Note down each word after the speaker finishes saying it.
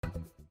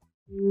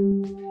Hey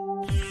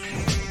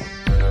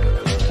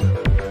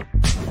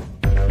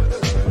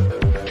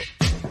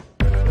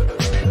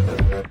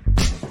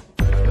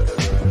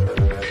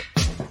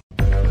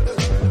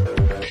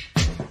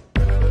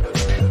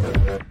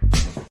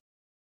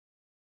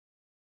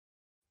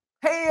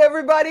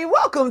everybody,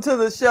 welcome to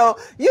the show.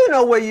 You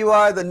know where you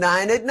are, the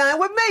 9 at 9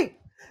 with me,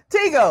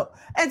 Tigo.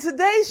 And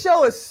today's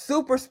show is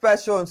super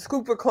special and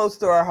super close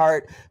to our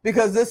heart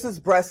because this is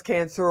Breast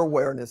Cancer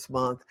Awareness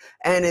Month.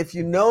 And if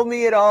you know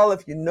me at all,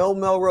 if you know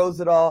Melrose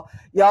at all,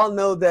 y'all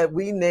know that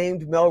we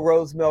named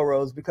Melrose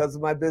because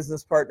of my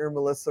business partner,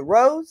 Melissa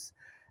Rose.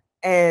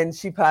 And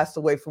she passed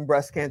away from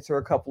breast cancer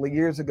a couple of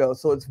years ago.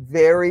 So it's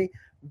very,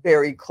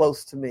 very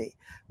close to me.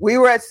 We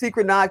were at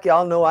Secret Knock.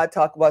 Y'all know I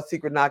talk about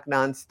Secret Knock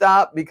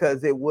nonstop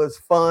because it was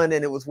fun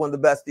and it was one of the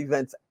best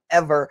events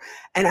ever.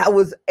 And I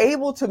was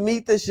able to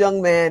meet this young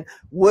man,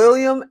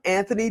 William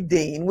Anthony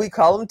Dean. We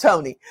call him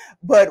Tony,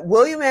 but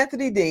William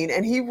Anthony Dean,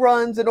 and he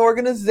runs an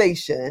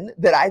organization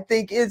that I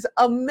think is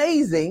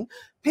amazing,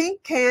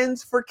 Pink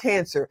Cans for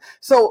Cancer.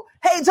 So,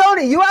 hey,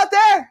 Tony, you out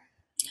there?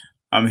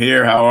 I'm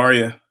here. How are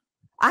you?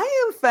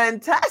 I am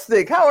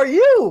fantastic. How are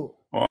you?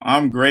 Well,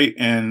 I'm great,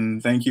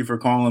 and thank you for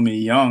calling me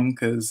young,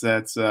 because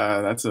that's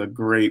a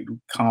great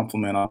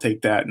compliment. I'll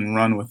take that and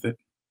run with it.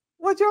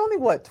 Well, you're only,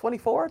 what,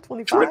 24,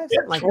 25,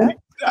 something like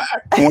that?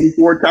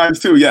 24 times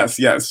 2, yes.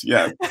 You're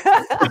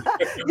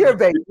a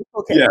baby.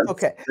 Okay, yes.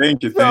 Okay.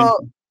 Thank you.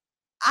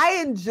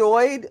 I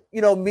enjoyed,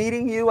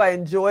 meeting you. I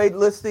enjoyed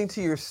listening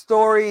to your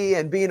story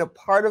and being a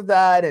part of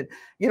that. And,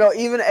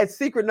 even at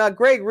Secret Nut,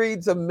 Greg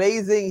Reed's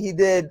amazing. He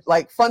did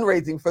like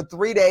fundraising for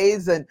 3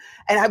 days. And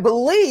I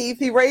believe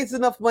he raised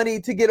enough money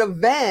to get a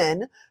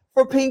van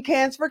for Pink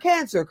Cans for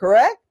Cancer,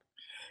 correct?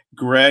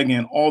 Greg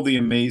and all the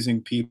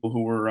amazing people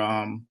who were,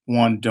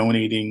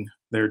 donating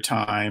their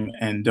time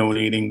and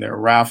donating their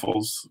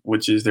raffles,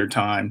 which is their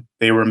time.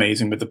 They were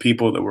amazing. But the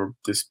people that were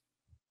just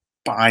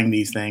buying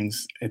these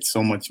things, it's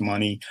so much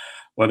money,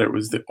 whether it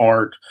was the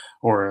art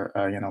or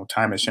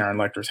time at Sharon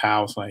Lecter's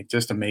house, like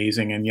just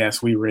amazing. And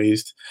yes, we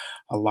raised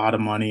a lot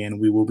of money, and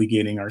we will be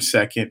getting our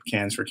second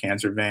Cans for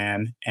Cancer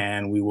van,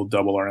 and we will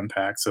double our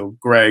impact. So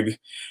Greg,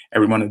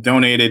 everyone who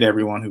donated,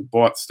 everyone who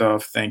bought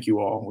stuff, thank you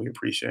all. We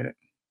appreciate it.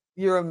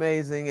 You're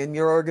amazing, and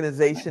your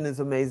organization is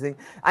amazing.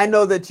 I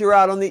know that you're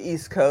out on the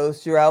East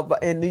Coast, you're out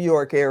in New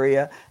York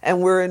area, and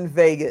we're in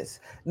Vegas.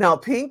 Now,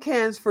 Pink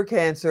Cans for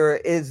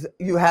Cancer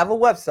you have a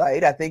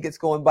website. I think it's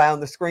going by on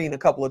the screen a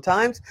couple of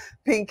times,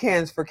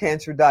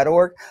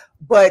 pinkcansforcancer.org.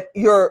 But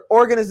your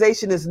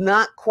organization is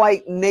not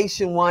quite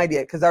nationwide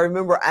yet, because I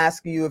remember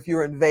asking you if you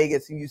were in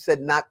Vegas, and you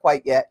said not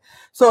quite yet.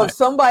 So if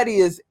somebody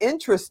is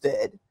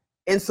interested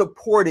in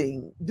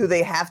supporting, do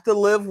they have to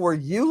live where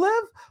you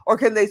live, or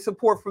can they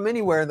support from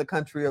anywhere in the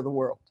country or the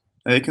world?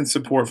 They can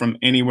support from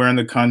anywhere in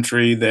the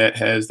country that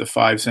has the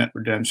 5-cent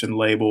redemption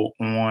label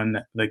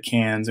on the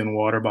cans and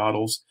water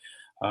bottles.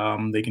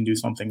 They can do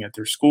something at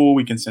their school.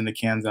 We can send the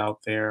cans out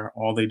there.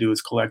 All they do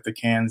is collect the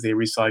cans, they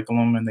recycle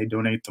them, and they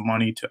donate the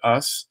money to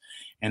us.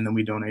 And then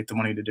we donate the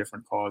money to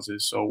different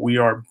causes. So we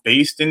are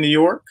based in New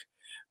York,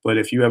 but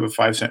if you have a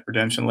 5-cent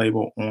redemption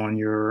label on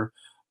your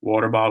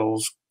water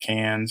bottles,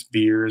 cans,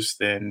 beers,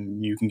 then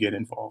you can get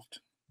involved.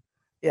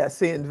 Yeah,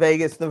 see, in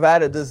Vegas,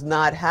 Nevada does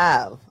not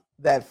have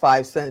that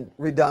 5-cent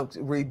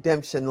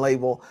redemption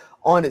label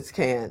on its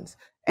cans.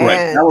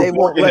 And right. They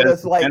won't let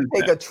us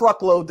take a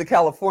truckload to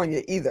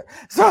California either.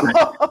 So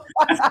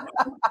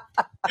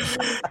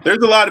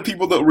there's a lot of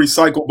people that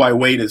recycle by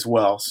weight as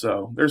well.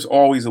 So there's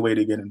always a way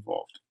to get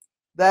involved.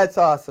 That's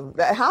awesome.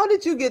 How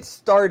did you get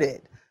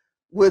started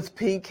with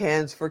Pink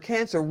Cans for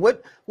Cancer?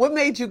 What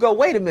made you go,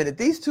 wait a minute,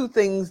 these two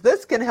things,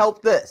 this can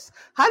help this?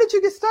 How did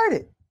you get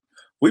started?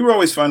 We were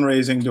always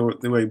fundraising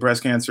through a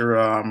breast cancer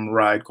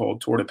ride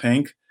called Tour de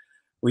Pink.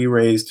 We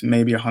raised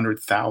maybe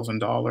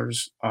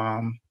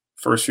 $100,000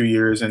 first few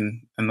years,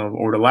 and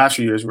the last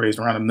few years raised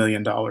around $1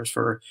 million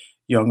for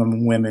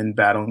young women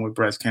battling with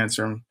breast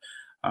cancer.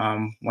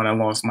 When I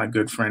lost my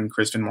good friend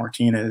Kristen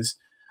Martinez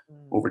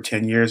over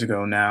 10 years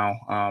ago now,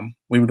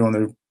 we were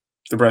doing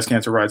the breast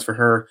cancer rides for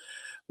her.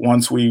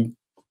 Once we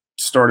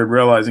started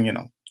realizing,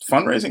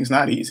 fundraising is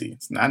not easy.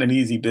 It's not an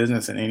easy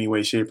business in any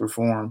way, shape, or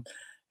form.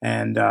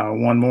 And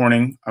one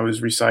morning, I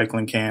was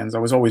recycling cans. I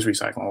was always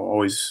recycling. I've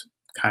always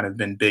kind of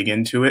been big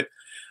into it.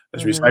 I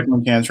was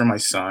recycling cans for my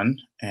son,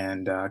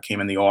 and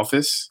came in the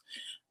office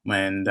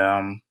when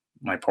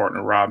my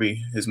partner,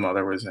 Robbie, his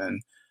mother was in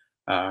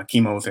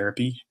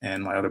chemotherapy,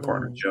 and my other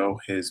partner,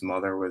 Joe, his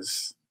mother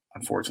was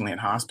unfortunately in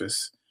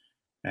hospice.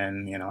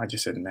 And, I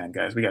just said, man,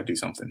 guys, we got to do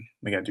something.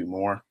 We got to do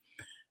more.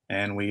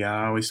 And we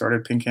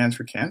started Pink Cans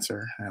for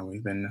Cancer, and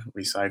we've been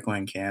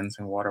recycling cans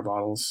and water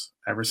bottles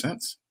ever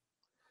since.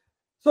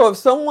 So if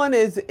someone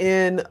is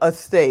in a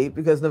state,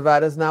 because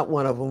Nevada is not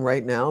one of them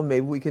right now,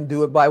 maybe we can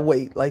do it by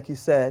weight, like you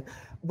said.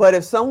 But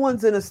if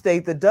someone's in a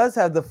state that does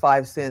have the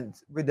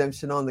 5-cent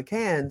redemption on the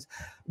cans,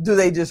 do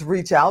they just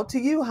reach out to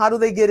you? How do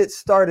they get it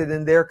started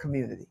in their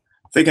community?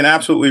 They can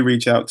absolutely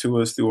reach out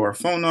to us through our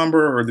phone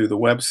number or through the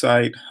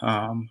website,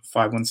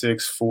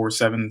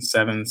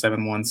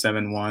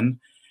 516-477-7171.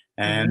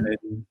 And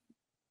then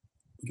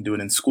we can do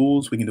it in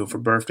schools. We can do it for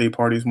birthday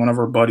parties. One of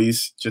our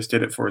buddies just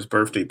did it for his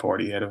birthday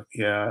party.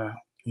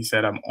 He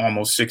said, I'm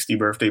almost 60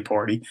 birthday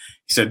party.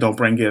 He said, don't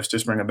bring gifts,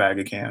 just bring a bag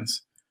of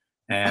cans.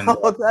 And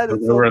that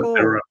is so cool.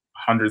 There were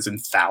hundreds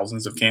and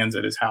thousands of cans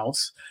at his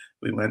house.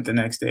 We went the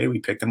next day. We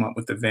picked them up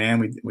with the van.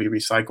 We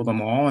recycled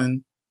them all,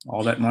 and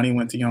all that money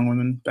went to young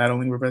women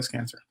battling with breast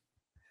cancer.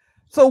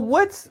 So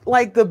what's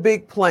like the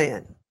big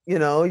plan? You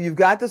know, you've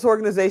got this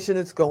organization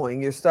that's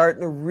going, you're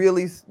starting to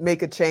really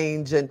make a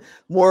change, and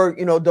more,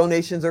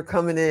 donations are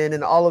coming in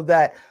and all of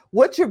that.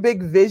 What's your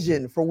big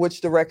vision for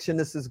which direction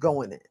this is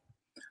going in?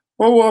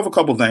 Well, we'll have a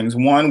couple things.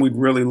 One, we'd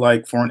really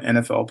like for an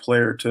NFL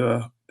player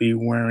to be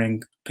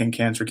wearing Pink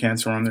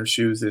Cancer on their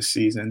shoes this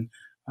season.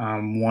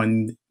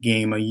 One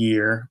game a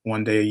year,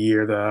 one day a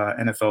year, the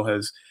NFL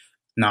has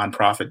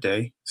nonprofit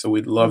day. So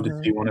we'd love to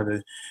see one of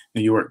the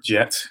New York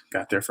Jets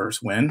got their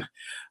first win.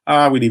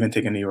 We'd even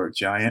take a New York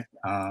Giant.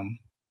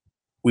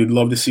 We'd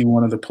love to see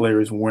one of the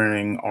players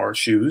wearing our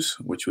shoes,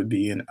 which would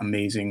be an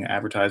amazing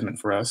advertisement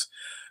for us.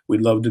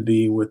 We'd love to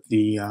be with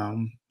the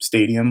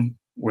stadium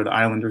where the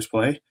Islanders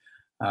play,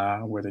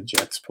 where the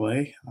Jets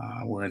play.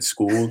 We're in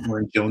school. We're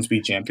in Jones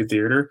Beach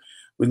Amphitheater.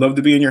 We'd love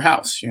to be in your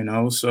house,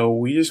 So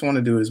we just want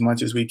to do as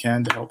much as we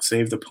can to help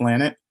save the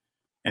planet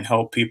and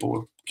help people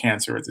with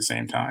cancer at the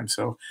same time.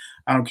 So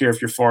I don't care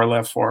if you're far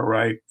left, far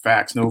right,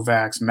 vax, no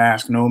vax,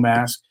 mask, no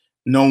mask.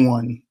 No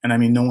one, and I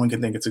mean no one,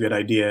 can think it's a good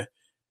idea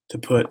to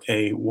put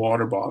a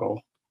water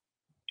bottle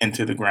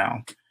into the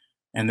ground.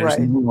 And there's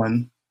no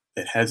one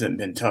that hasn't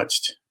been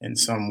touched in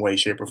some way,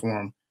 shape, or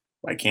form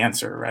by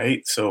cancer,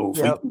 right? So if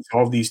we can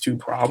solve these two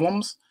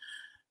problems,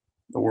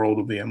 the world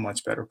will be a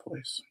much better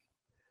place.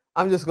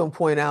 I'm just going to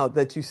point out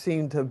that you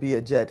seem to be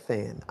a Jet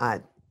fan.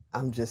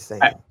 I'm just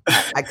saying.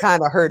 I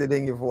kind of heard it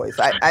in your voice.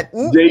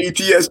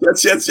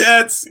 Jets,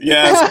 Jets. Yes,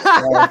 yes,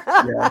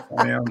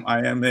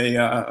 I am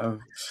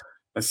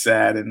a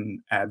sad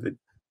and avid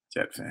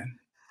Jet fan.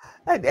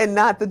 And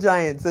not the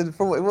Giants. And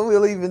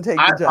we'll even take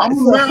the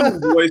Giants. I'm a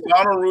voice.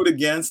 I don't root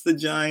against the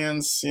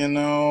Giants,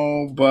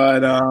 but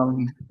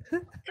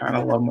kind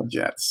of love my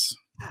Jets.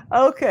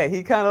 Okay,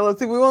 he kind of,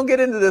 we won't get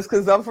into this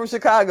because I'm from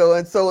Chicago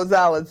and so is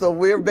Alan, so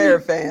we're Bear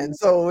fans,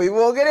 so we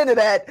won't get into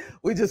that.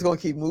 We're just going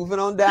to keep moving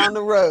on down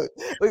the road.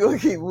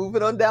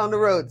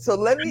 So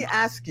let me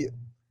ask you,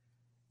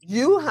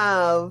 you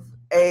have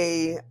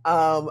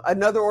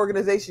another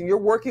organization. You're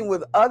working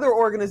with other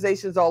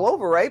organizations all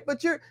over, right?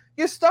 But you're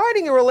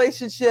starting a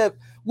relationship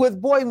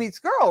with Boy Meets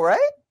Girl, right?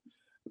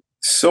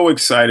 So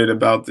excited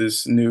about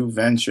this new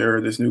venture,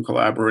 this new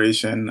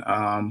collaboration.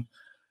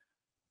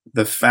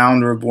 The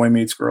founder of Boy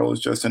Meets Girl is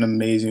just an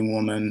amazing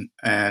woman,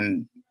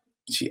 and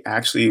she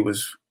actually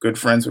was good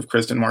friends with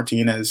Kristen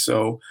Martinez,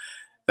 so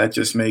that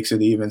just makes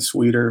it even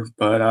sweeter.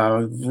 But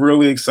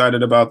really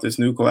excited about this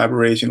new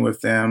collaboration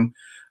with them.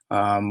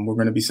 We're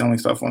going to be selling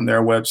stuff on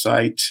their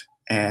website,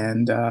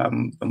 and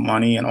the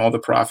money and all the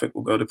profit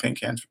will go to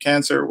Pink Hands for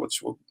Cancer,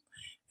 which will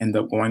end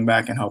up going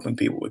back and helping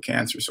people with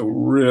cancer. So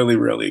really,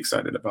 really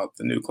excited about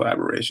the new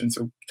collaboration.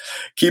 So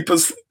keep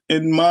us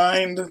in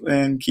mind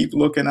and keep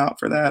looking out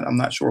for that. I'm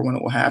not sure when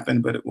it will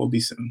happen, but it will be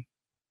soon.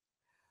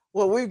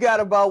 Well, we've got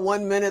about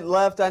 1 minute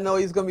left. I know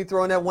he's going to be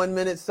throwing that 1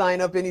 minute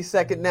sign up any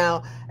second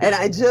now. And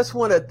I just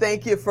want to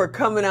thank you for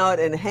coming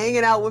out and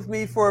hanging out with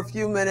me for a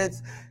few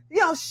minutes,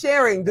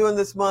 sharing during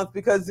this month,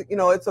 because,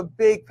 it's a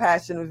big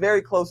passion,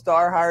 very close to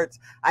our hearts.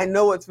 I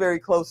know it's very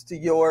close to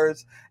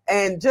yours.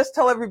 And just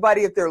tell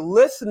everybody, if they're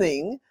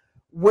listening,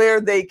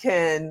 where they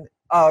can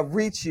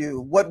reach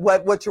you,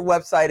 what your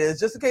website is,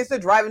 just in case they're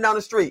driving down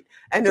the street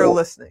and they're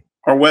listening.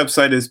 Our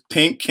website is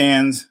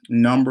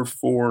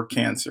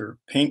pinkcans4cancer,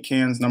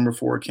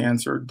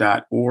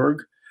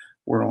 pinkcans4cancer.org.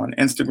 We're on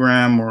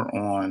Instagram, we're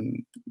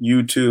on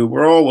YouTube,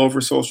 we're all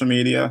over social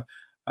media.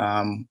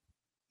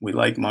 We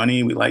like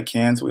money, we like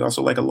cans, we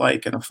also like a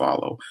like and a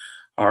follow.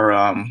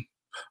 Our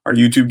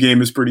YouTube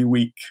game is pretty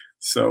weak,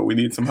 so we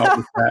need some help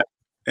with that.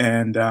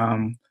 And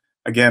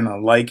again, a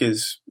like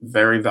is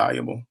very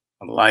valuable.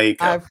 A like,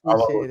 a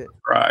follow,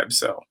 subscribe.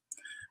 So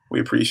we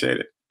appreciate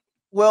it.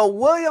 Well,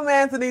 William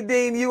Anthony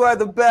Dean, you are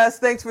the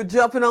best. Thanks for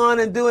jumping on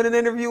and doing an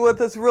interview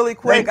with us really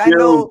quick.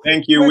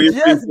 Thank you. We're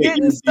just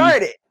getting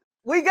started.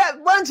 We got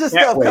a bunch of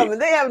stuff coming.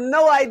 They have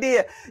no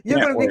idea. You're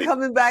going to be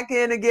coming back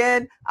in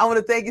again. I want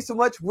to thank you so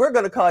much. We're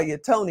going to call you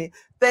Tony.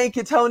 Thank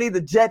you, Tony,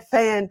 the Jet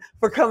fan,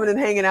 for coming and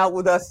hanging out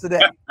with us today.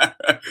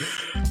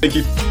 Thank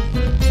you.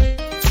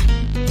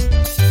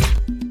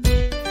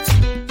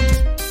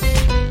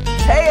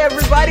 Hey,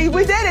 everybody,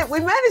 we did it. We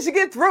managed to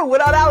get through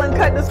without Alan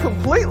cutting us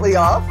completely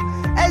off.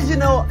 As you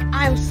know,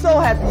 I'm so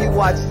happy you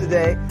watched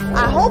today.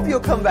 I hope you'll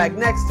come back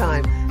next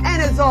time.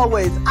 And as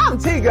always, I'm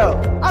Tigo.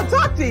 I'll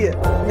talk to you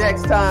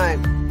next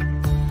time.